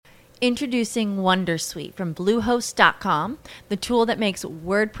Introducing Wondersuite from Bluehost.com, the tool that makes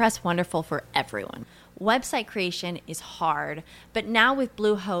WordPress wonderful for everyone. Website creation is hard, but now with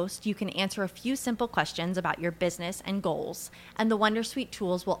Bluehost, you can answer a few simple questions about your business and goals, and the Wondersuite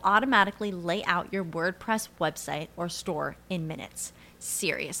tools will automatically lay out your WordPress website or store in minutes.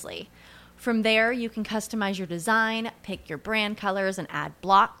 Seriously. From there, you can customize your design, pick your brand colors, and add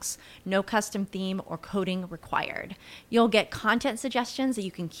blocks. No custom theme or coding required. You'll get content suggestions that you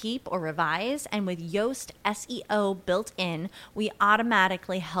can keep or revise, and with Yoast SEO built in, we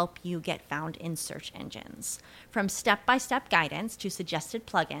automatically help you get found in search engines. From step-by-step guidance to suggested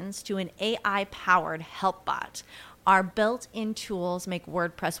plugins to an AI-powered help bot, our built-in tools make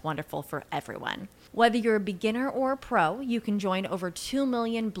WordPress wonderful for everyone. Whether you're a beginner or a pro, you can join over 2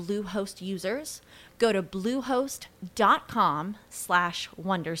 million Bluehost users. Go to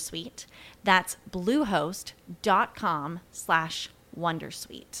bluehost.com/wondersuite. That's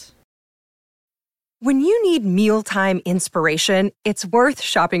bluehost.com/wondersuite. When you need mealtime inspiration, it's worth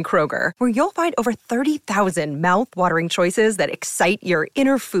shopping Kroger, where you'll find over 30,000 mouth-watering choices that excite your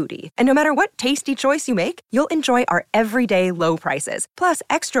inner foodie. And no matter what tasty choice you make, you'll enjoy our everyday low prices, plus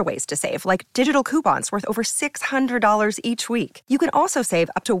extra ways to save, like digital coupons worth over $600 each week. You can also save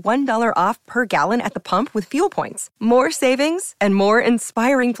up to $1 off per gallon at the pump with fuel points. More savings and more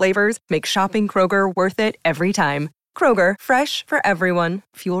inspiring flavors make shopping Kroger worth it every time. Kroger, fresh for everyone.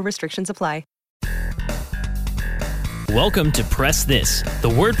 Fuel restrictions apply. Welcome to Press This, the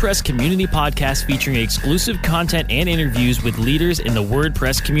WordPress community podcast featuring exclusive content and interviews with leaders in the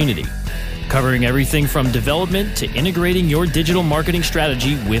WordPress community, covering everything from development to integrating your digital marketing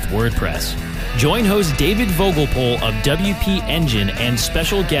strategy with WordPress. Join host David Vogelpohl of WP Engine and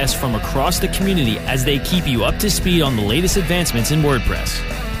special guests from across the community as they keep you up to speed on the latest advancements in WordPress.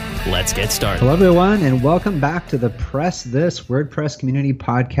 Let's get started. Hello, everyone, and welcome back to the Press This WordPress community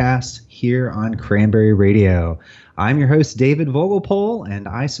podcast here on Cranberry Radio. I'm your host, David Vogelpohl, and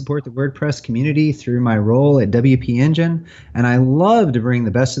I support the WordPress community through my role at WP Engine, and I love to bring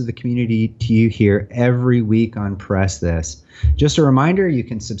the best of the community to you here every week on Press This. Just a reminder, you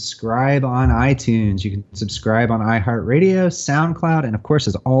can subscribe on iTunes, you can subscribe on iHeartRadio, SoundCloud, and of course,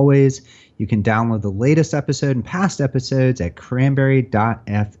 as always, you can download the latest episode and past episodes at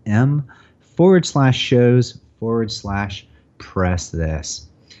cranberry.fm/shows/Press This.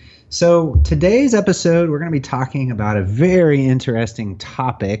 So today's episode, we're going to be talking about a very interesting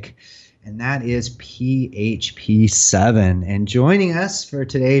topic, and that is PHP 7. And joining us for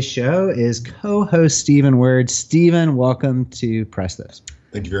today's show is co-host Stephen Word. Stephen, welcome to Press This.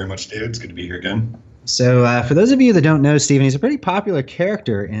 Thank you very much, David. It's good to be here again. So for those of you that don't know Stephen, he's a pretty popular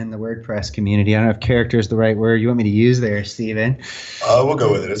character in the WordPress community. I don't know if character is the right word you want me to use there, Stephen. We'll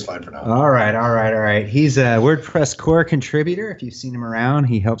go with it. It's fine for now. All right. He's a WordPress core contributor. If you've seen him around,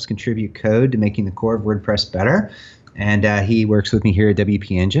 he helps contribute code to making the core of WordPress better. And he works with me here at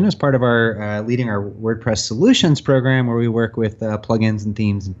WP Engine as part of our leading our WordPress solutions program, where we work with plugins and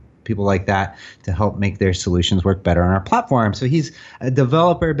themes and people like that to help make their solutions work better on our platform. So he's a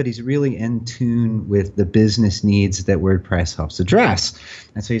developer, but he's really in tune with the business needs that WordPress helps address.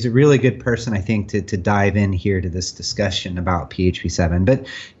 And so he's a really good person, I think, to dive in here to this discussion about PHP 7. But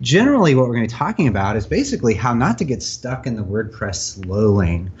generally what we're going to be talking about is basically how not to get stuck in the WordPress slow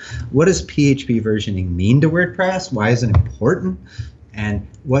lane. What does PHP versioning mean to WordPress? Why is it important? And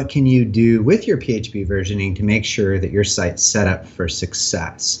what can you do with your PHP versioning to make sure that your site's set up for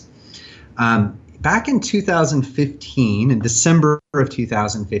success? Back in 2015, in December of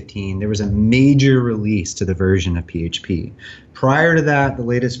 2015, there was a major release to the version of PHP. Prior to that, the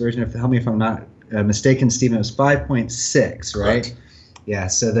latest version, help me if I'm not mistaken, Stephen, it was 5.6, right? Correct. Yeah,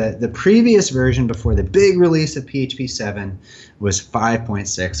 so the previous version before the big release of PHP 7 was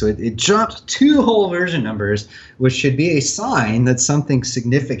 5.6. So it jumped 2 whole version numbers, which should be a sign that something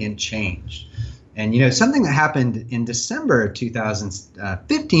significant changed. And, something that happened in December of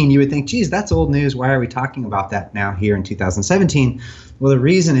 2015, you would think, geez, that's old news. Why are we talking about that now here in 2017? Well, the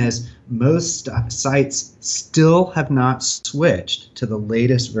reason is most sites still have not switched to the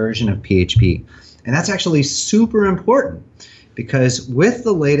latest version of PHP. And that's actually super important because with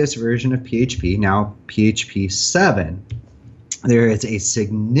the latest version of PHP, now PHP 7, there is a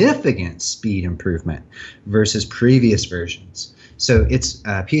significant speed improvement versus previous versions. So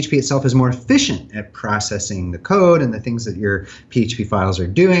PHP itself is more efficient at processing the code and the things that your PHP files are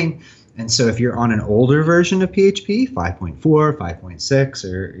doing. And so if you're on an older version of PHP, 5.4, 5.6,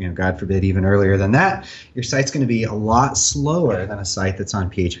 or God forbid, even earlier than that, your site's going to be a lot slower than a site that's on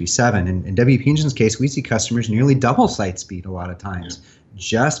PHP 7. And in WP Engine's case, we see customers nearly double site speed a lot of times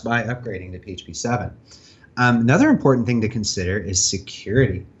just by upgrading to PHP 7. Another important thing to consider is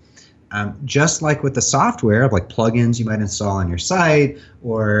security. Just like with the software, like plugins you might install on your site,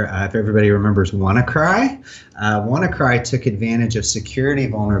 or if everybody remembers WannaCry, WannaCry took advantage of security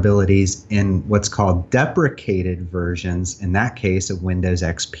vulnerabilities in what's called deprecated versions, in that case of Windows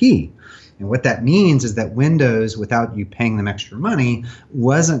XP. And what that means is that Windows, without you paying them extra money,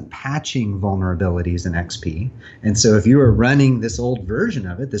 wasn't patching vulnerabilities in XP. And so if you were running this old version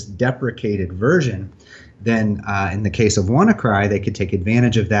of it, this deprecated version, then in the case of WannaCry, they could take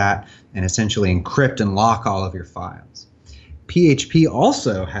advantage of that and essentially encrypt and lock all of your files. PHP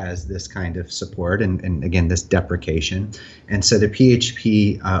also has this kind of support and again, this deprecation. And so the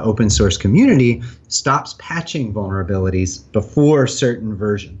PHP open source community stops patching vulnerabilities before certain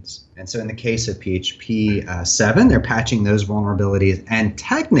versions. And so in the case of PHP 7, they're patching those vulnerabilities. And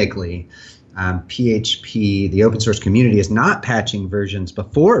technically, PHP, the open source community, is not patching versions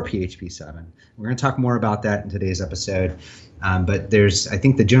before PHP 7. We're going to talk more about that in today's episode. But there's, I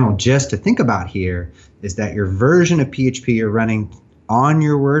think the general gist to think about here is that your version of PHP you're running on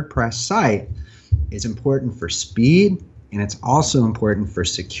your WordPress site is important for speed, and it's also important for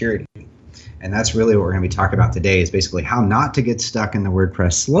security. And that's really what we're going to be talking about today, is basically how not to get stuck in the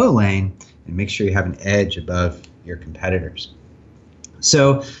WordPress slow lane and make sure you have an edge above your competitors.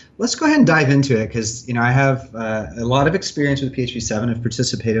 So let's go ahead and dive into it, because I have a lot of experience with PHP 7. I've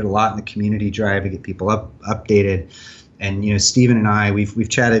participated a lot in the community drive to get people updated. And Stephen and I, we've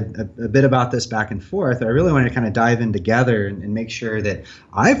chatted a bit about this back and forth. I really wanted to kind of dive in together and make sure that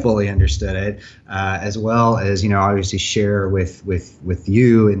I fully understood it, as well as obviously share with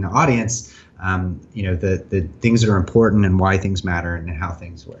you in the audience, the things that are important and why things matter and how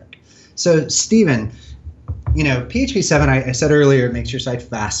things work. So Stephen, PHP 7, I said earlier, it makes your site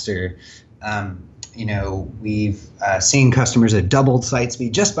faster. We've seen customers that doubled site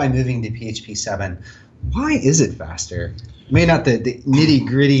speed just by moving to PHP 7. Why is it faster? Maybe not the nitty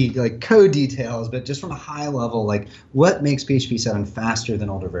gritty like code details, but just from a high level, like what makes PHP 7 faster than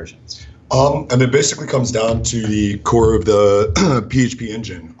older versions? And it basically comes down to the core of the PHP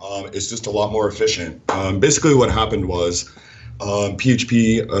engine. It's just a lot more efficient. Basically what happened was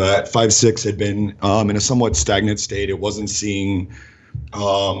PHP at 5.6 had been in a somewhat stagnant state. It wasn't seeing a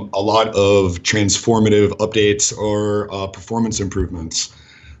lot of transformative updates or performance improvements.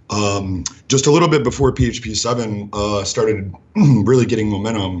 Just a little bit before PHP 7 started really getting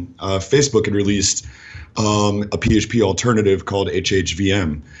momentum, Facebook had released a PHP alternative called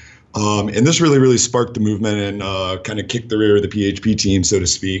HHVM. And this really sparked the movement and kind of kicked the rear of the PHP team, so to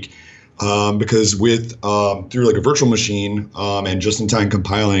speak, because through like a virtual machine and just-in-time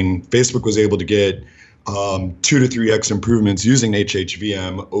compiling, Facebook was able to get 2 to 3x improvements using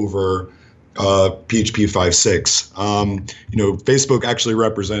HHVM over PHP 5.6. Facebook actually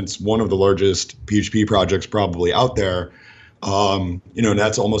represents one of the largest PHP projects probably out there. And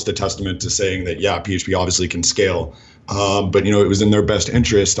that's almost a testament to saying that, yeah, PHP obviously can scale. But, it was in their best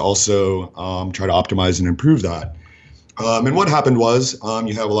interest to also try to optimize and improve that. And what happened was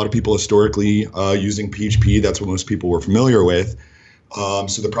you have a lot of people historically using PHP. That's what most people were familiar with.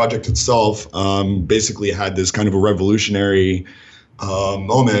 So the project itself basically had this kind of a revolutionary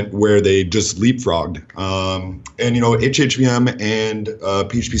moment where they just leapfrogged. And, HHVM and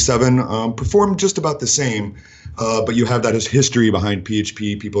PHP 7 performed just about the same, but you have that as history behind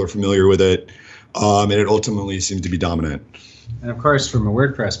PHP. People are familiar with it, and it ultimately seems to be dominant. And of course, from a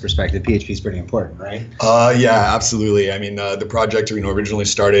WordPress perspective, PHP is pretty important, right? Yeah, absolutely. I mean, the project, originally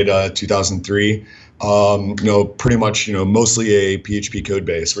started 2003. Pretty much, mostly a PHP code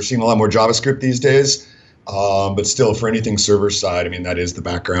base. We're seeing a lot more JavaScript these days. But still, for anything server side, that is the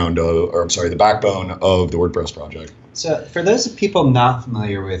backbone of the WordPress project. So for those people not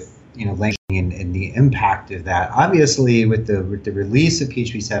familiar with, linking and the impact of that, obviously with the release of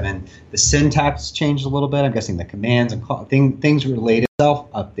PHP 7, the syntax changed a little bit. I'm guessing the commands and things related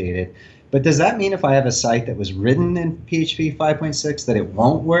self-updated. But does that mean if I have a site that was written in PHP 5.6 that it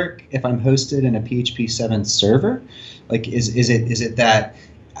won't work if I'm hosted in a PHP 7 server? Like, is it that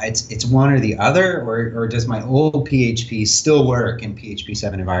it's one or the other, or does my old PHP still work in PHP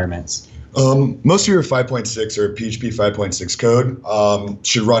 7 environments? Most of your 5.6 or PHP 5.6 code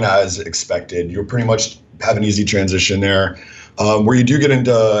should run as expected. You'll pretty much have an easy transition there. Where you do get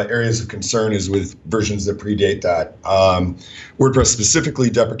into areas of concern is with versions that predate that. WordPress specifically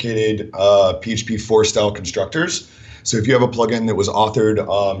deprecated PHP 4 style constructors. So if you have a plugin that was authored,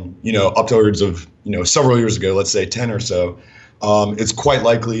 upwards of several years ago, let's say 10 or so, it's quite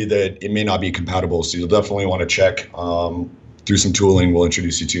likely that it may not be compatible. So you'll definitely want to check through some tooling we'll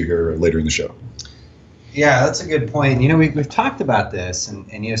introduce you to here later in the show. Yeah, that's a good point. We've talked about this,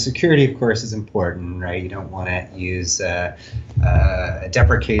 and security, of course, is important, right? You don't want to use a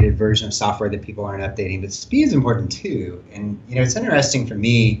deprecated version of software that people aren't updating, but speed is important too. And it's interesting for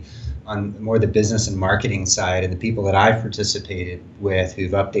me on more the business and marketing side, and the people that I've participated with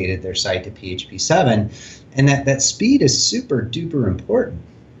who've updated their site to PHP 7, and that speed is super duper important.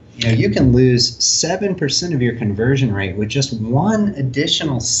 You can lose 7% of your conversion rate with just one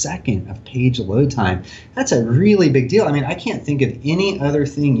additional second of page load time. That's a really big deal. I mean, I can't think of any other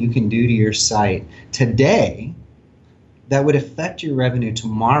thing you can do to your site today that would affect your revenue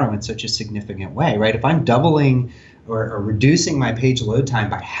tomorrow in such a significant way, right? If I'm doubling or reducing my page load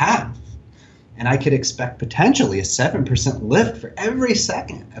time by half, and I could expect potentially a 7% lift for every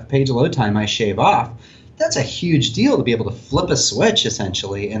second of page load time I shave off, that's a huge deal to be able to flip a switch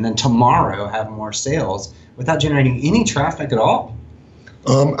essentially and then tomorrow have more sales without generating any traffic at all.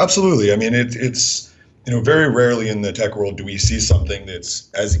 Absolutely. I mean, it's very rarely in the tech world do we see something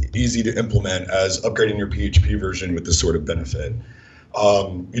that's as easy to implement as upgrading your PHP version with this sort of benefit.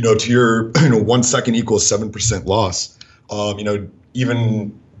 To your 1 second equals 7% loss.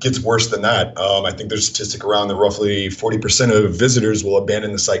 Even gets worse than that. I think there's a statistic around that roughly 40% of visitors will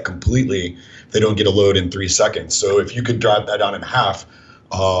abandon the site completely if they don't get a load in 3 seconds. So if you could drive that down in half,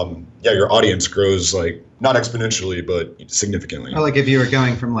 your audience grows not exponentially, but significantly. Or if you were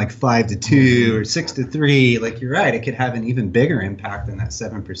going from 5 to 2 or 6 to 3, you're right, it could have an even bigger impact than that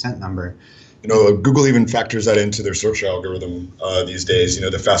 7% number. Google even factors that into their search algorithm these days.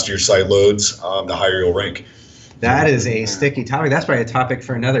 The faster your site loads, the higher you'll rank. That is a sticky topic. That's probably a topic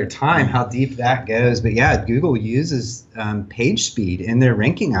for another time, how deep that goes. But yeah, Google uses page speed in their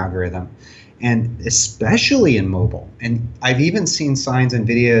ranking algorithm, and especially in mobile. And I've even seen signs and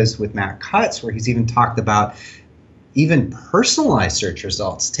videos with Matt Cutts where he's even talked about even personalized search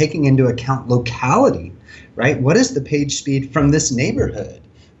results, taking into account locality, right? What is the page speed from this neighborhood?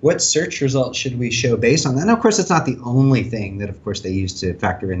 What search results should we show based on that? And of course, it's not the only thing that, of course, they use to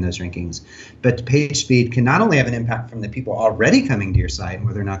factor in those rankings. But page speed can not only have an impact from the people already coming to your site and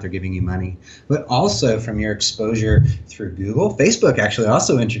whether or not they're giving you money, but also from your exposure through Google. Facebook actually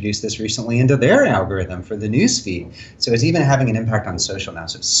also introduced this recently into their algorithm for the news feed. So it's even having an impact on social now.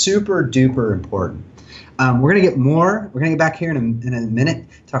 So it's super duper important. We're going to get back here in a minute,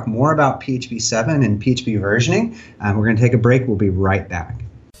 talk more about PHP 7 and PHP versioning. We're going to take a break. We'll be right back.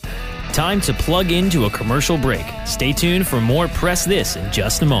 Time to plug into a commercial break. Stay tuned for more Press This in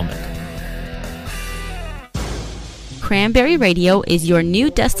just a moment. Cranberry Radio is your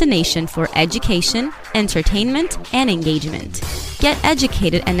new destination for education, entertainment, and engagement. Get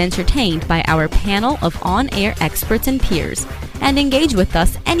educated and entertained by our panel of on-air experts and peers, and engage with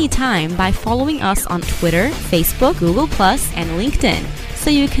us anytime by following us on Twitter, Facebook, Google+, and LinkedIn, so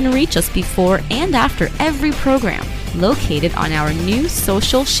you can reach us before and after every program. Located on our new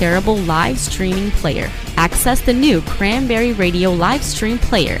social shareable live streaming player. Access the new Cranberry Radio live stream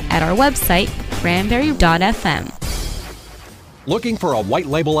player at our website, cranberry.fm. Looking for a white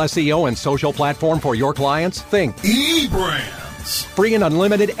label SEO and social platform for your clients? Think eBrands. Free and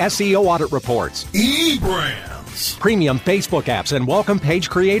unlimited SEO audit reports. eBrands. Premium Facebook apps and welcome page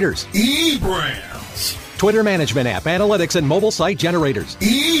creators. eBrands. Twitter management app, analytics, and mobile site generators.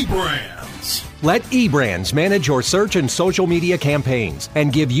 eBrands. Let eBrands manage your search and social media campaigns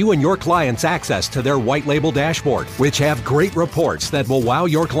and give you and your clients access to their white label dashboard, which have great reports that will wow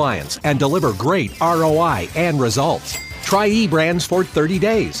your clients and deliver great ROI and results. Try eBrands for 30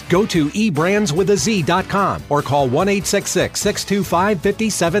 days. Go to eBrandsWithAZ.com or call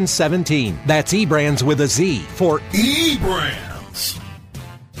 1-866-625-5717. That's eBrands with a Z for eBrands.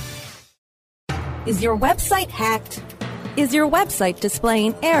 Is your website hacked? Is your website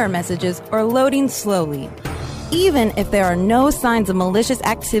displaying error messages or loading slowly? Even if there are no signs of malicious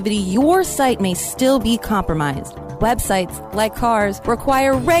activity, your site may still be compromised. Websites, like cars,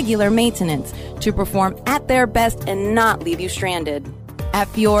 require regular maintenance to perform at their best and not leave you stranded. At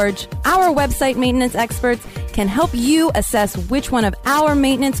Fjorge, our website maintenance experts can help you assess which one of our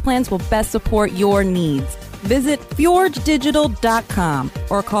maintenance plans will best support your needs. Visit fjorgedigital.com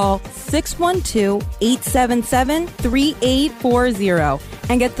or call 612-877-3840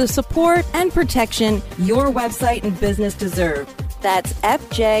 and get the support and protection your website and business deserve. That's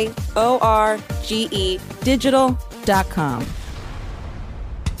FJORGE digital.com.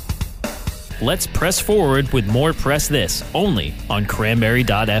 Let's press forward with more Press This, only on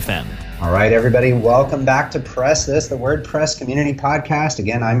cranberry.fm. All right, everybody, welcome back to Press This, the WordPress community podcast.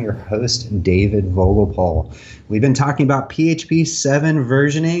 Again, I'm your host, David Vogelpohl. We've been talking about PHP 7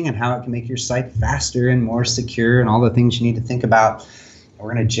 versioning and how it can make your site faster and more secure and all the things you need to think about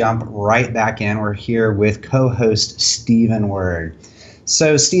We're going to jump right back in. We're here with co-host Stephen Word.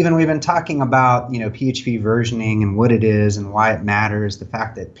 So, Stephen, we've been talking about, PHP versioning and what it is and why it matters, the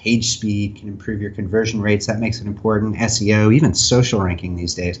fact that page speed can improve your conversion rates. That makes it important. SEO, even social ranking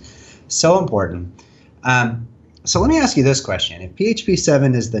these days, so important. So let me ask you this question. If PHP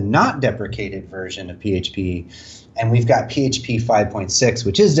 7 is the not deprecated version of PHP, and we've got PHP 5.6,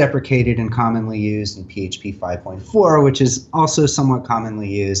 which is deprecated and commonly used, and PHP 5.4, which is also somewhat commonly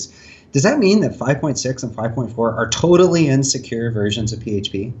used, does that mean that 5.6 and 5.4 are totally insecure versions of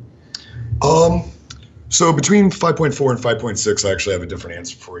PHP? So between 5.4 and 5.6, I actually have a different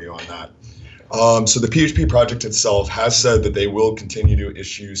answer for you on that. So the PHP project itself has said that they will continue to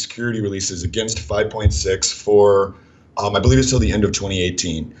issue security releases against 5.6 for, I believe it's till the end of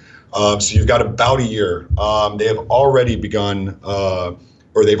 2018. So you've got about a year. They have already begun,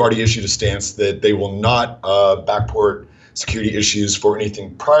 or they've already issued a stance that they will not backport security issues for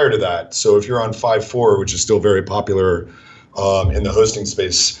anything prior to that. So if you're on 5.4, which is still very popular in the hosting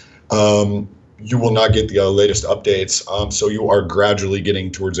space, you will not get the latest updates. So you are gradually getting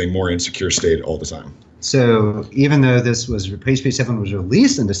towards a more insecure state all the time. So even though PHP 7 was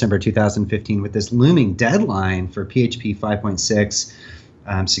released in December 2015 with this looming deadline for PHP 5.6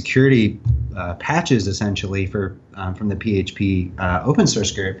 security patches essentially from the PHP open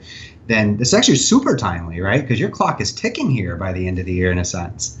source group, then it's actually super timely, right? Because your clock is ticking here by the end of the year in a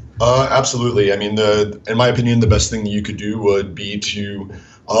sense. Absolutely. I mean, in my opinion, the best thing that you could do would be to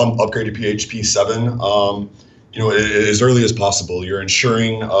upgrade to PHP 7, as early as possible. You're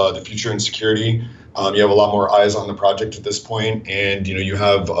ensuring the future in security. You have a lot more eyes on the project at this point, and you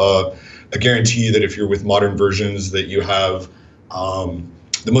have a guarantee that if you're with modern versions, that you have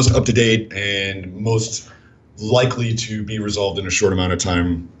the most up-to-date and most likely to be resolved in a short amount of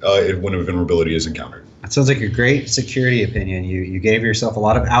time when a vulnerability is encountered. That sounds like a great security opinion. You gave yourself a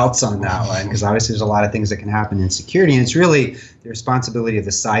lot of outs on that one, because obviously there's a lot of things that can happen in security, and it's really the responsibility of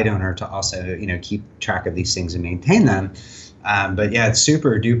the site owner to also keep track of these things and maintain them. But yeah, it's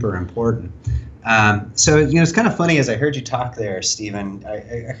super duper important. So it's kind of funny as I heard you talk there, Stephen.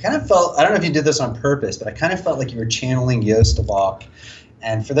 I kind of felt, I don't know if you did this on purpose, but I kind of felt like you were channeling Yoast DeValk.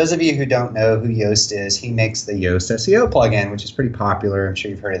 And for those of you who don't know who Yoast is, he makes the Yoast SEO plugin, which is pretty popular. I'm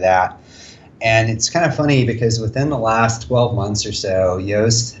sure you've heard of that. And it's kind of funny because within the last 12 months or so,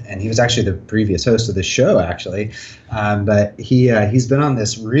 Yoast, and he was actually the previous host of the show, actually, but he's been on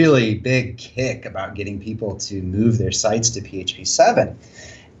this really big kick about getting people to move their sites to PHP 7.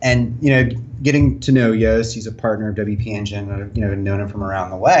 And, getting to know Yoast, he's a partner of WP Engine, I've known him from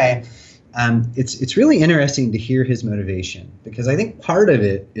around the way. It's really interesting to hear his motivation, because I think part of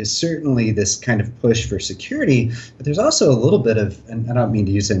it is certainly this kind of push for security, but there's also a little bit of, and I don't mean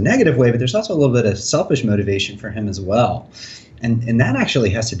to use it in a negative way, but there's also a little bit of selfish motivation for him as well. And that actually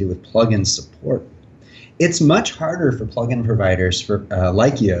has to do with plugin support. It's much harder for plugin providers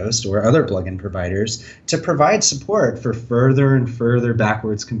like Yoast or other plugin providers to provide support for further and further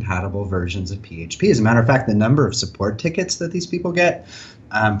backwards compatible versions of PHP. As a matter of fact, the number of support tickets that these people get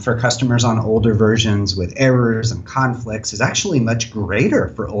for customers on older versions with errors and conflicts is actually much greater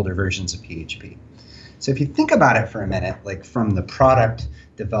for older versions of PHP. So if you think about it for a minute, like from the product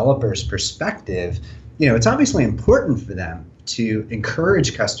developer's perspective, it's obviously important for them to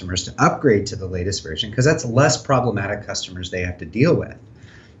encourage customers to upgrade to the latest version, because that's less problematic customers they have to deal with.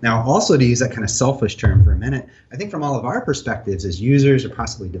 Now, also to use that kind of selfish term for a minute, I think from all of our perspectives as users or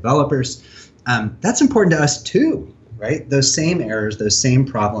possibly developers, that's important to us too, right? Those same errors, those same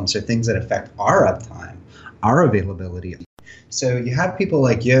problems are things that affect our uptime, our availability. So you have people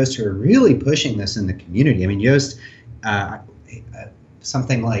like Yoast who are really pushing this in the community. I mean, Yoast,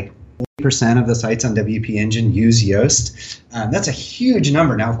 something like 40% of the sites on WP Engine use Yoast. That's a huge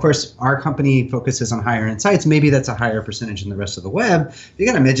number. Now, of course, our company focuses on higher end sites. Maybe that's a higher percentage than the rest of the web. You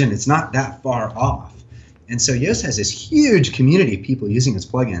got to imagine it's not that far off. And so Yoast has this huge community of people using his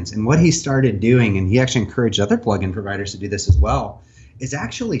plugins. And what he started doing, and he actually encouraged other plugin providers to do this as well, is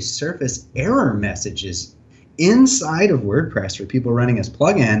actually surface error messages inside of WordPress for people running his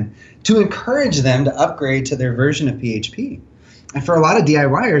plugin to encourage them to upgrade to their version of PHP. And for a lot of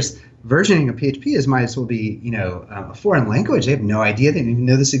DIYers, versioning of PHP might as well be, a foreign language. They have no idea. They didn't even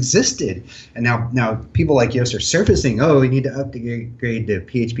know this existed. And now people like Yoast are surfacing, we need to upgrade to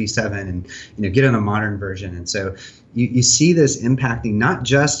PHP 7 and, get on a modern version. And so you see this impacting not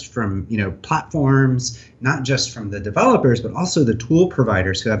just from, platforms, not just from the developers, but also the tool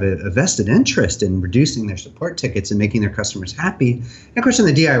providers who have a vested interest in reducing their support tickets and making their customers happy. And of course, from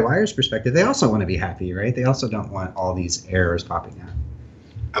the DIYers' perspective, they also want to be happy, right? They also don't want all these errors popping out.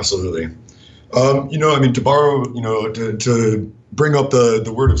 Absolutely. To borrow, to bring up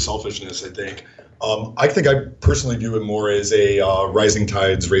the word of selfishness, I think I personally view it more as a rising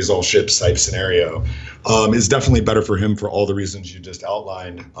tides raise all ships type scenario. It's definitely better for him for all the reasons you just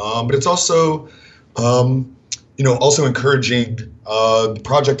outlined. But it's also, also encouraging the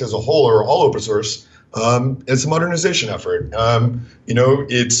project as a whole, or all open source. It's a modernization effort.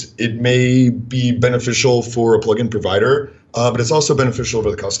 It may be beneficial for a plugin provider, but it's also beneficial for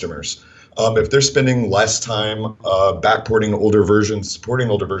the customers. If they're spending less time backporting older versions, supporting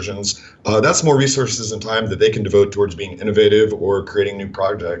older versions, that's more resources and time that they can devote towards being innovative or creating new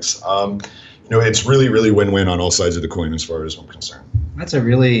projects. It's really, really win-win on all sides of the coin as far as I'm concerned. That's a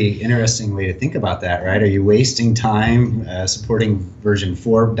really interesting way to think about that, right? Are you wasting time supporting version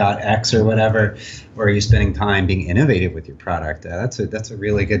 4.x or whatever, or are you spending time being innovative with your product? That's a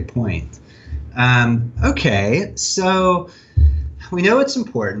really good point. Okay, so we know it's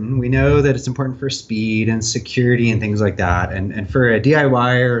important. We know that it's important for speed and security and things like that. And for a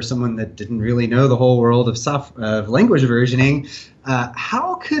DIYer or someone that didn't really know the whole world of language versioning,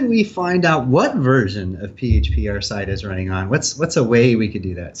 how could we find out what version of PHP our site is running on? What's a way we could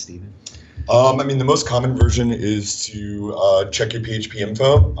do that, Stephen? The most common version is to check your PHP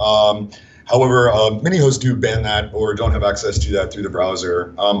info. However, many hosts do ban that or don't have access to that through the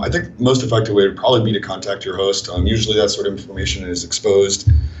browser. I think the most effective way would probably be to contact your host. Usually that sort of information is exposed.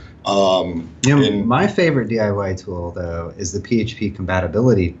 My favorite DIY tool, though, is the PHP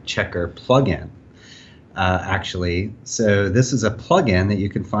compatibility checker plugin. Actually. So this is a plugin that you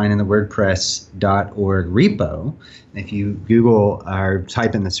can find in the WordPress.org repo. If you Google or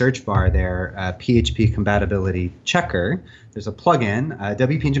type in the search bar there, PHP compatibility checker, there's a plugin.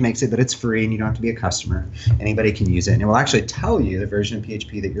 WP Engine makes it, but it's free and you don't have to be a customer. Anybody can use it. And it will actually tell you the version of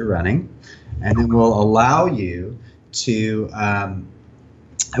PHP that you're running, and it will allow you to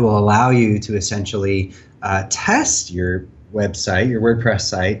essentially test your website, your WordPress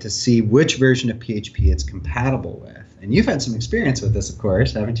site, to see which version of PHP it's compatible with. And you've had some experience with this, of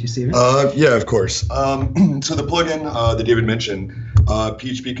course, haven't you, Stephen? Yeah, of course. So the plugin that David mentioned,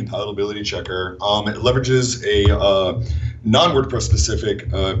 PHP Compatibility Checker, it leverages a non-WordPress specific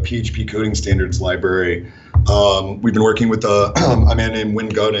PHP coding standards library. We've been working with a man named Win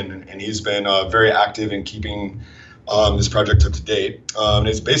Godin, and he's been very active in keeping this project up to date.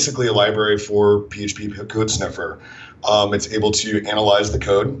 It's basically a library for PHP Code Sniffer. It's able to analyze the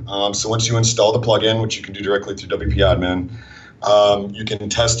code. So once you install the plugin, which you can do directly through WP Admin, you can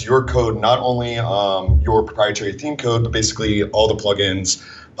test your code, not only your proprietary theme code, but basically all the plugins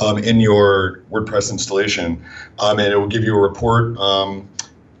in your WordPress installation. And it will give you a report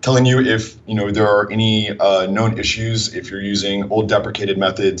telling you if there are any known issues, if you're using old deprecated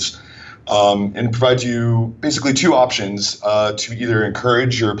methods, and provides you basically two options to either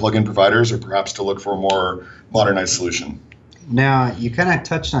encourage your plugin providers or perhaps to look for a more modernized solution. Now, you kind of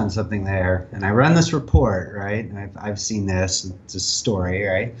touched on something there, and I run this report, right? I've seen this. It's a story,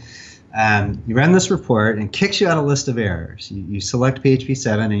 right? You run this report and it kicks you out a list of errors. You select PHP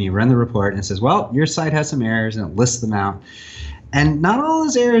 7 and you run the report, and it says, well, your site has some errors, and it lists them out. And not all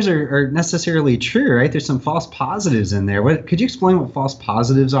those errors are necessarily true, right? There's some false positives in there. Could you explain what false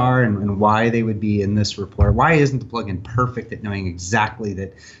positives are and why they would be in this report? Why isn't the plugin perfect at knowing exactly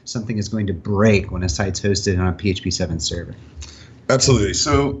that something is going to break when a site's hosted on a PHP 7 server? Absolutely.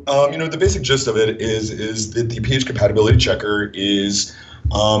 So, the basic gist of it is that the PHP compatibility checker is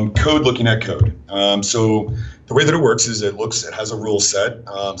code looking at code. So the way that it works is it has a rule set.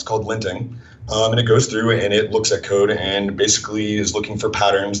 It's called linting. And it goes through and it looks at code and basically is looking for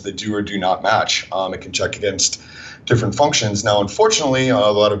patterns that do or do not match. It can check against different functions. Now, unfortunately, a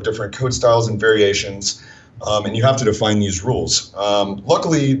lot of different code styles and variations, and you have to define these rules.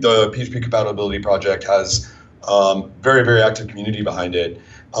 Luckily, the PHP Compatibility Project has very, very active community behind it.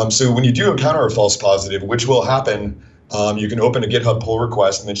 So when you do encounter a false positive, which will happen, you can open a GitHub pull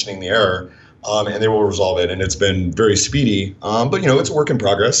request mentioning the error, and they will resolve it. And it's been very speedy, but it's a work in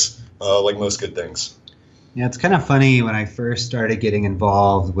progress. Like most good things. Yeah, it's kind of funny when I first started getting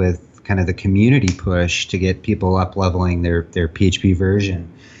involved with kind of the community push to get people up leveling their PHP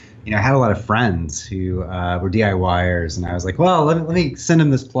version. I had a lot of friends who were DIYers, and I was like, well, let me send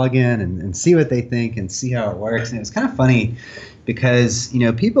them this plugin and see what they think and see how it works. And it was kind of funny because,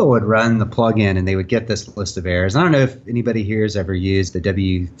 people would run the plugin and they would get this list of errors. I don't know if anybody here has ever used the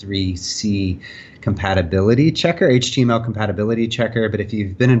W3C compatibility checker, HTML compatibility checker, but if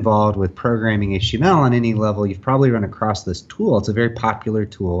you've been involved with programming HTML on any level, you've probably run across this tool. It's a very popular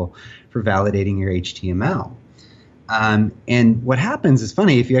tool for validating your HTML. And what happens is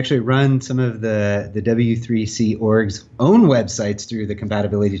funny, if you actually run some of the W3C org's own websites through the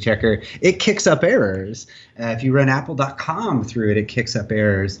compatibility checker, it kicks up errors. If you run apple.com through it, it kicks up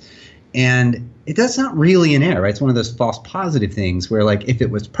errors. And that's not really an error, right? It's one of those false positive things where, like, if it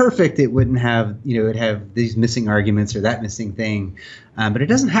was perfect, it wouldn't have, it'd have these missing arguments or that missing thing. But it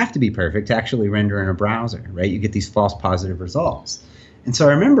doesn't have to be perfect to actually render in a browser, right? You get these false positive results. And so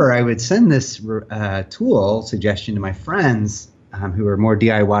I remember I would send this tool suggestion to my friends who are more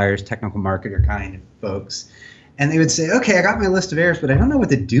DIYers, technical marketer kind of folks. And they would say, okay, I got my list of errors, but I don't know what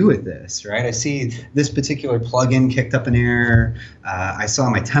to do with this, right? I see this particular plugin kicked up an error. I saw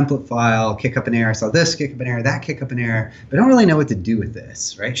my template file kick up an error. I saw this kick up an error, that kick up an error. But I don't really know what to do with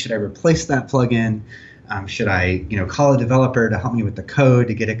this, right? Should I replace that plugin? Should I, call a developer to help me with the code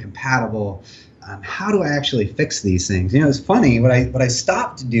to get it compatible? How do I actually fix these things? It's funny. What I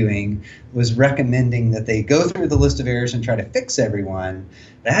stopped doing was recommending that they go through the list of errors and try to fix everyone.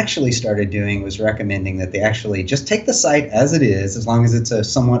 What I actually started doing was recommending that they actually just take the site as it is, as long as it's a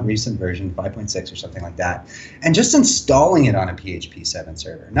somewhat recent version, 5.6 or something like that, and just installing it on a PHP 7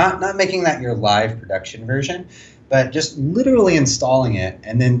 server. Not making that your live production version, but just literally installing it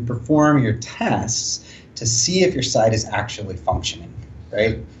and then perform your tests to see if your site is actually functioning,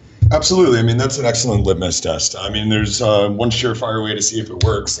 right? Absolutely. I mean, that's an excellent litmus test. I mean, there's one surefire way to see if it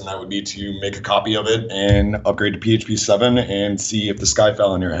works, and that would be to make a copy of it and upgrade to PHP 7 and see if the sky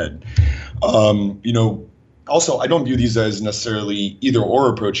fell on your head. Also, I don't view these as necessarily either or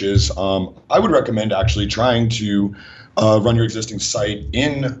approaches. I would recommend actually trying to run your existing site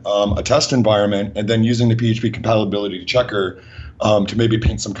in a test environment and then using the PHP compatibility checker to maybe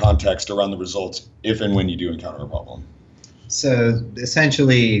paint some context around the results if and when you do encounter a problem. So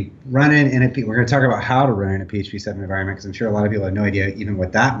essentially, run it in we're going to talk about how to run in a PHP 7 environment, because I'm sure a lot of people have no idea even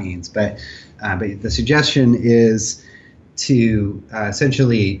what that means. But the suggestion is to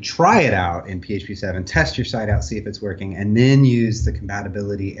essentially try it out in PHP 7, test your site out, see if it's working, and then use the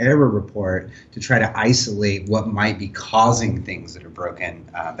compatibility error report to try to isolate what might be causing things that are broken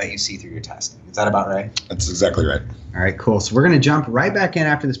that you see through your testing. Is that about right? That's exactly right. All right, cool. So we're going to jump right back in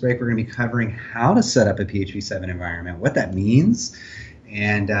after this break. We're going to be covering how to set up a PHP 7 environment, what that means,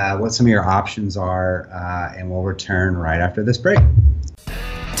 and what some of your options are, and we'll return right after this break.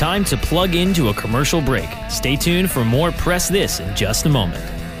 Time to plug into a commercial break. Stay tuned for more Press This in just a moment.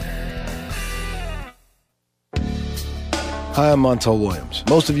 Hi, I'm Montel Williams.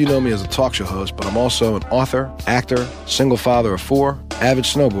 Most of you know me as a talk show host, but I'm also an author, actor, single father of 4, avid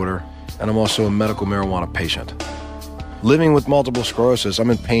snowboarder, and I'm also a medical marijuana patient. Living with multiple sclerosis, I'm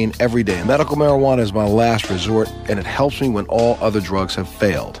in pain every day. Medical marijuana is my last resort, and it helps me when all other drugs have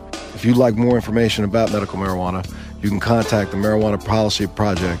failed. If you'd like more information about medical marijuana, you can contact the Marijuana Policy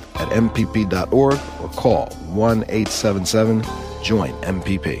Project at mpp.org or call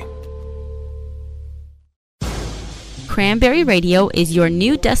 1-877-JOIN-MPP. Cranberry Radio is your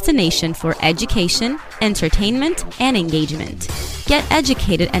new destination for education, entertainment, and engagement. Get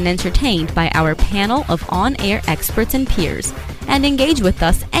educated and entertained by our panel of on-air experts and peers, and engage with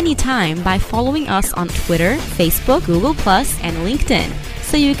us anytime by following us on Twitter, Facebook, Google+, and LinkedIn,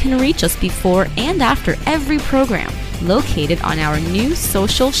 so you can reach us before and after every program, located on our new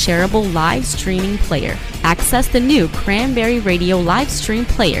social shareable live streaming player. Access the new Cranberry Radio live stream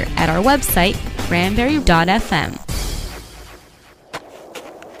player at our website, cranberry.fm.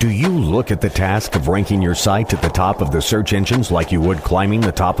 Do you look at the task of ranking your site at the top of the search engines like you would climbing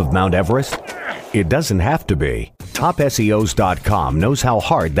the top of Mount Everest? It doesn't have to be. TopSEOs.com knows how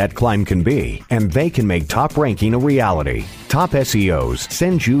hard that climb can be, and they can make top ranking a reality. Top SEOs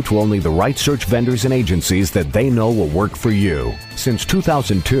sends you to only the right search vendors and agencies that they know will work for you. Since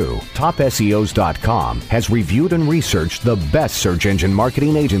 2002, TopSEOs.com has reviewed and researched the best search engine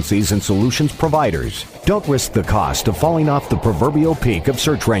marketing agencies and solutions providers. Don't risk the cost of falling off the proverbial peak of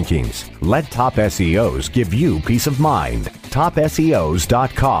search rankings. Let Top SEOs give you peace of mind.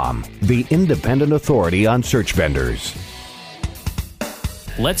 TopSEOs.com, the independent authority on search vendors.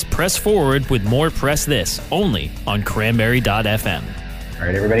 Let's press forward with more Press This, only on Cranberry.fm. All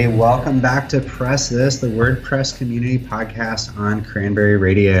right, everybody, welcome back to Press This, the WordPress community podcast on Cranberry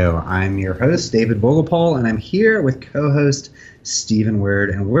Radio. I'm your host, David Vogelpohl, and I'm here with co-host Stephen Word,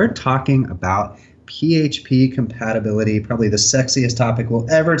 and we're talking about PHP compatibility, probably the sexiest topic we'll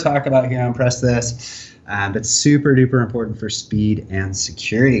ever talk about here on Press This, but super duper important for speed and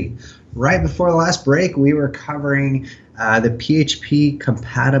security. Right before the last break, we were covering the PHP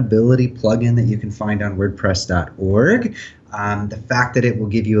compatibility plugin that you can find on WordPress.org. The fact that it will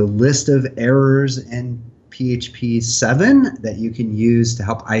give you a list of errors and PHP 7 that you can use to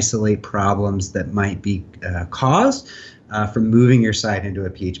help isolate problems that might be caused from moving your site into a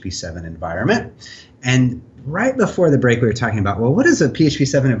PHP 7 environment. And right before the break, we were talking about, well, what does a PHP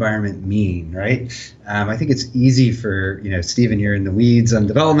 7 environment mean, right? I think it's easy for, Stephen, you're in the weeds on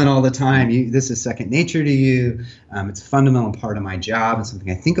development all the time. This is second nature to you. It's a fundamental part of my job and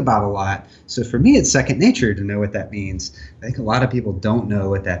something I think about a lot. So for me, it's second nature to know what that means. I think a lot of people don't know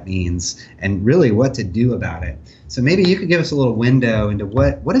what that means and really what to do about it. So maybe you could give us a little window into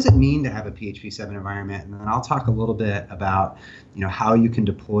what does it mean to have a PHP 7 environment, and then I'll talk a little bit about how you can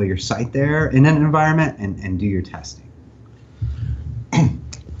deploy your site there in an environment and do your testing.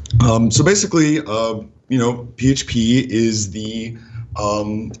 So basically, PHP is the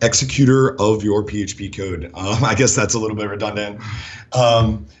executor of your PHP code. I guess that's a little bit redundant.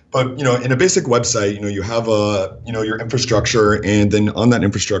 But in a basic website, you have your infrastructure, and then on that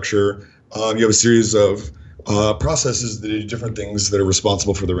infrastructure, you have a series of processes that do different things that are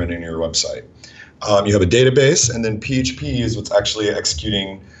responsible for the rendering of your website. You have a database, and then PHP is what's actually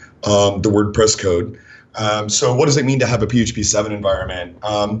executing the WordPress code. So what does it mean to have a PHP 7 environment?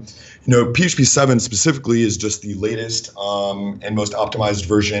 PHP 7 specifically is just the latest and most optimized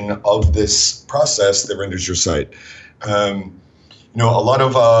version of this process that renders your site. A lot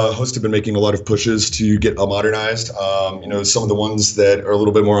of hosts have been making a lot of pushes to get modernized. Some of the ones that are a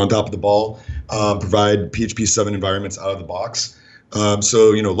little bit more on top of the ball provide PHP 7 environments out of the box.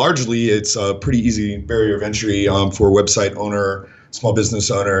 So largely it's a pretty easy barrier of entry for a website owner, small business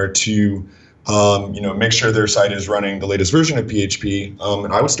owner to make sure their site is running the latest version of PHP.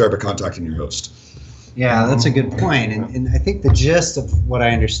 And I would start by contacting your host. Yeah, that's a good point. And I think the gist of what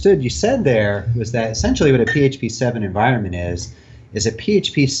I understood you said there was that essentially what a PHP 7 environment is a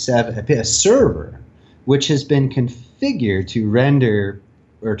PHP 7, a server, which has been configured to render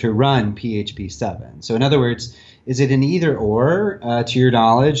or to run PHP 7. So in other words, is it an either or, to your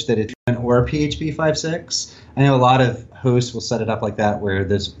knowledge, that it's an or PHP 5.6? I know a lot of hosts will set it up like that, where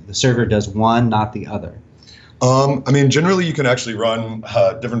the server does one, not the other. Generally you can actually run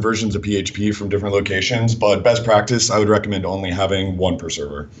different versions of PHP from different locations, but best practice, I would recommend only having one per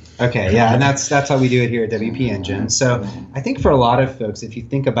server. Okay, yeah, and that's how we do it here at WP Engine. So I think for a lot of folks, if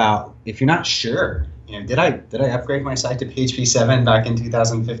you're not sure, did I upgrade my site to PHP 7 back in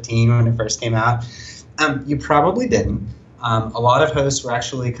 2015 when it first came out? You probably didn't. A lot of hosts were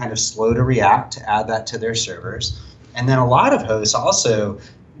actually kind of slow to react to add that to their servers. And then a lot of hosts also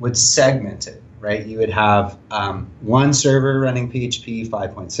would segment it, right? You would have one server running PHP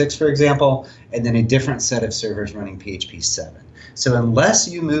 5.6, for example, and then a different set of servers running PHP 7. So unless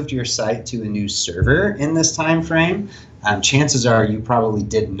you moved your site to a new server in this time frame, chances are you probably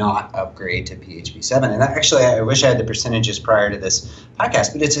did not upgrade to PHP 7. And actually, I wish I had the percentages prior to this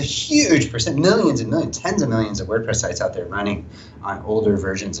podcast, but it's a huge percent, millions and millions, tens of millions of WordPress sites out there running on older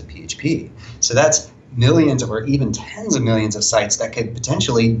versions of PHP. So that's millions or even tens of millions of sites that could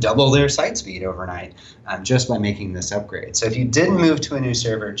potentially double their site speed overnight just by making this upgrade. So if you didn't move to a new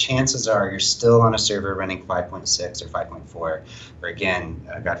server, chances are you're still on a server running 5.6 or 5.4, or again,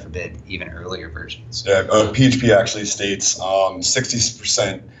 God forbid, even earlier versions. Yeah, PHP actually states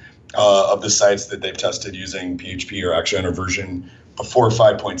 60% of the sites that they've tested using PHP are actually on a version before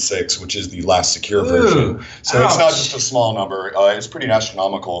 5.6, which is the last secure version. So It's not just a small number. It's pretty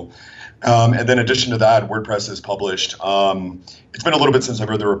astronomical. And then in addition to that, WordPress has published, it's been a little bit since I've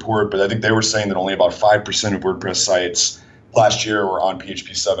read the report, but I think they were saying that only about 5% of WordPress sites last year were on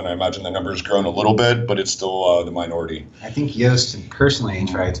PHP 7. I imagine the number has grown a little bit, but it's still the minority. I think Yoast personally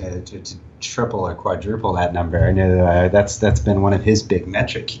tried to triple or quadruple that number. I know that's been one of his big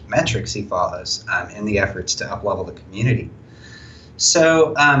metrics he follows in the efforts to up-level the community.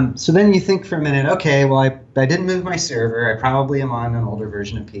 So then you think for a minute, okay, well, I didn't move my server. I probably am on an older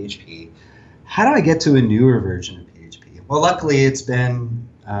version of PHP. How do I get to a newer version of PHP? Well, luckily it's been,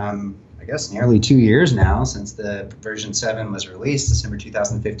 I guess, nearly 2 years now since the version 7 was released, December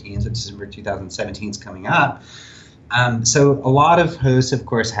 2015, so December 2017 is coming up. So a lot of hosts, of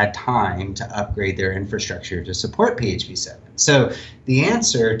course, had time to upgrade their infrastructure to support PHP 7. So the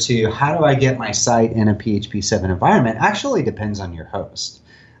answer to how do I get my site in a PHP 7 environment actually depends on your host.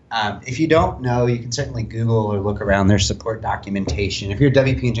 If you don't know, you can certainly Google or look around their support documentation. If you're a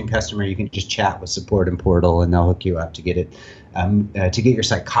WP Engine customer, you can just chat with support and Portal, and they'll hook you up to get it to get your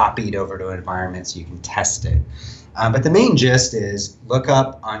site copied over to an environment so you can test it. But the main gist is look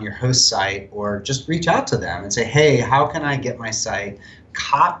up on your host site or just reach out to them and say, hey, how can I get my site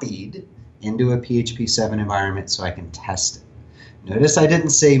copied into a PHP 7 environment so I can test it? Notice I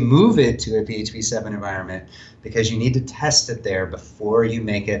didn't say move it to a PHP 7 environment. because you need to test it there before you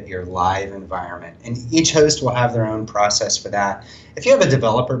make it your live environment. And each host will have their own process for that. If you have a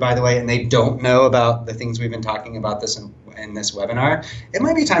developer, by the way, and they don't know about the things we've been talking about this in this webinar, it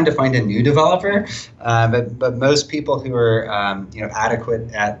might be time to find a new developer. But most people who are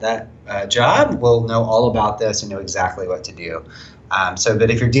adequate at that job will know all about this and know exactly what to do.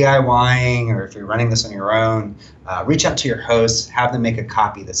 But if you're DIYing or if you're running this on your own, reach out to your hosts, have them make a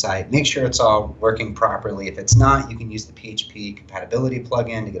copy of the site, make sure it's all working properly. If it's not, you can use the PHP compatibility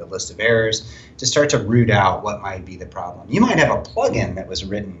plugin to get a list of errors to start to root out what might be the problem. You might have a plugin that was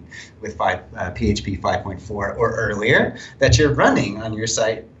written with PHP 5.4 or earlier that you're running on your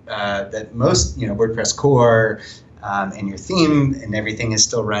site that most WordPress core and your theme and everything is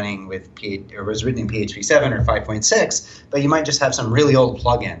still running with was written in PHP 7 or 5.6, but you might just have some really old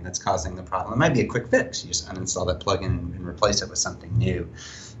plugin that's causing the problem. It might be a quick fix. You just uninstall that plugin and replace it with something new.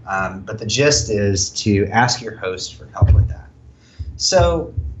 But the gist is to ask your host for help with that.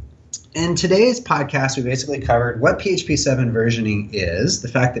 So in today's podcast, we basically covered what PHP 7 versioning is, the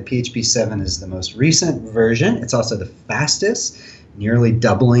fact that PHP 7 is the most recent version. It's also the fastest, nearly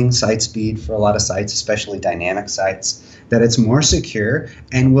doubling site speed for a lot of sites, especially dynamic sites, that it's more secure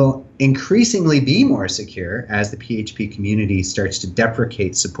and will increasingly be more secure as the PHP community starts to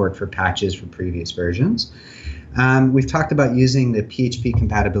deprecate support for patches from previous versions. We've talked about using the PHP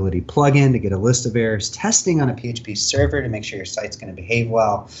compatibility plugin to get a list of errors, testing on a PHP server to make sure your site's going to behave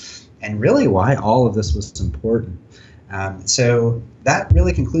well, and really why all of this was important. So that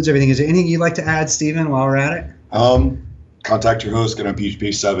really concludes everything. Is there anything you'd like to add, Stephen, while we're at it? Contact your host, get on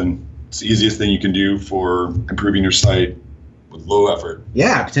PHP 7. It's the easiest thing you can do for improving your site with low effort.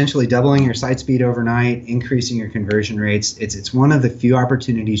 Yeah, potentially doubling your site speed overnight, increasing your conversion rates. It's one of the few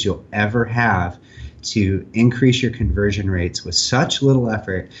opportunities you'll ever have to increase your conversion rates with such little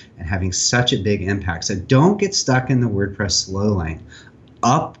effort and having such a big impact. So don't get stuck in the WordPress slow lane.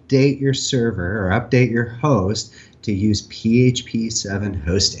 Update your server or update your host to use PHP 7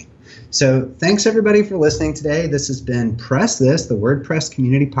 hosting. So thanks everybody for listening today. This has been Press This, the WordPress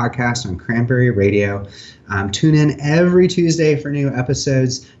community podcast on Cranberry Radio. Tune in every Tuesday for new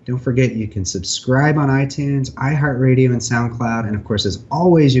episodes. Don't forget you can subscribe on iTunes, iHeartRadio, and SoundCloud. And of course, as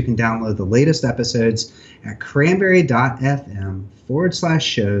always, you can download the latest episodes at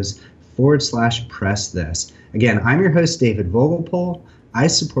cranberry.fm/shows/Press This. Again, I'm your host, David Vogelpohl. I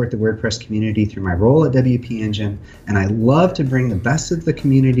support the WordPress community through my role at WP Engine, and I love to bring the best of the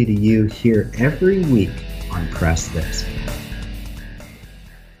community to you here every week on Press This.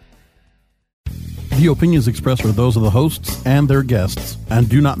 The opinions expressed are those of the hosts and their guests, and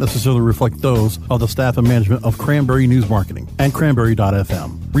do not necessarily reflect those of the staff and management of Cranberry News Marketing and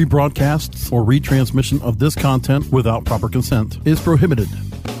Cranberry.fm. Rebroadcasts or retransmission of this content without proper consent is prohibited.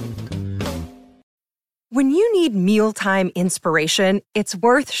 When you need mealtime inspiration, it's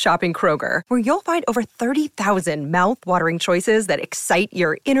worth shopping Kroger, where you'll find over 30,000 mouth-watering choices that excite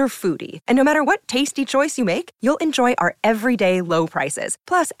your inner foodie. And no matter what tasty choice you make, you'll enjoy our everyday low prices,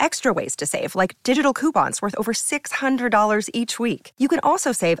 plus extra ways to save, like digital coupons worth over $600 each week. You can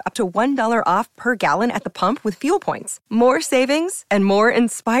also save up to $1 off per gallon at the pump with fuel points. More savings and more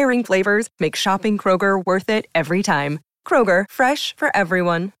inspiring flavors make shopping Kroger worth it every time. Kroger, fresh for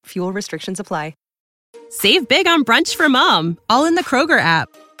everyone. Fuel restrictions apply. Save big on brunch for mom, all in the Kroger app.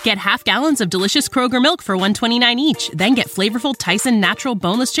 Get half gallons of delicious Kroger milk for $1.29 each. Then get flavorful Tyson natural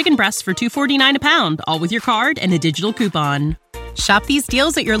boneless chicken breasts for $2.49 a pound, all with your card and a digital coupon. Shop these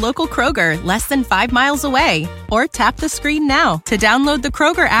deals at your local Kroger, less than 5 miles away. Or tap the screen now to download the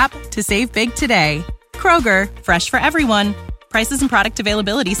Kroger app to save big today. Kroger, fresh for everyone. Prices and product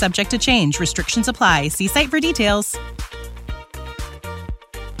availability subject to change. Restrictions apply. See site for details.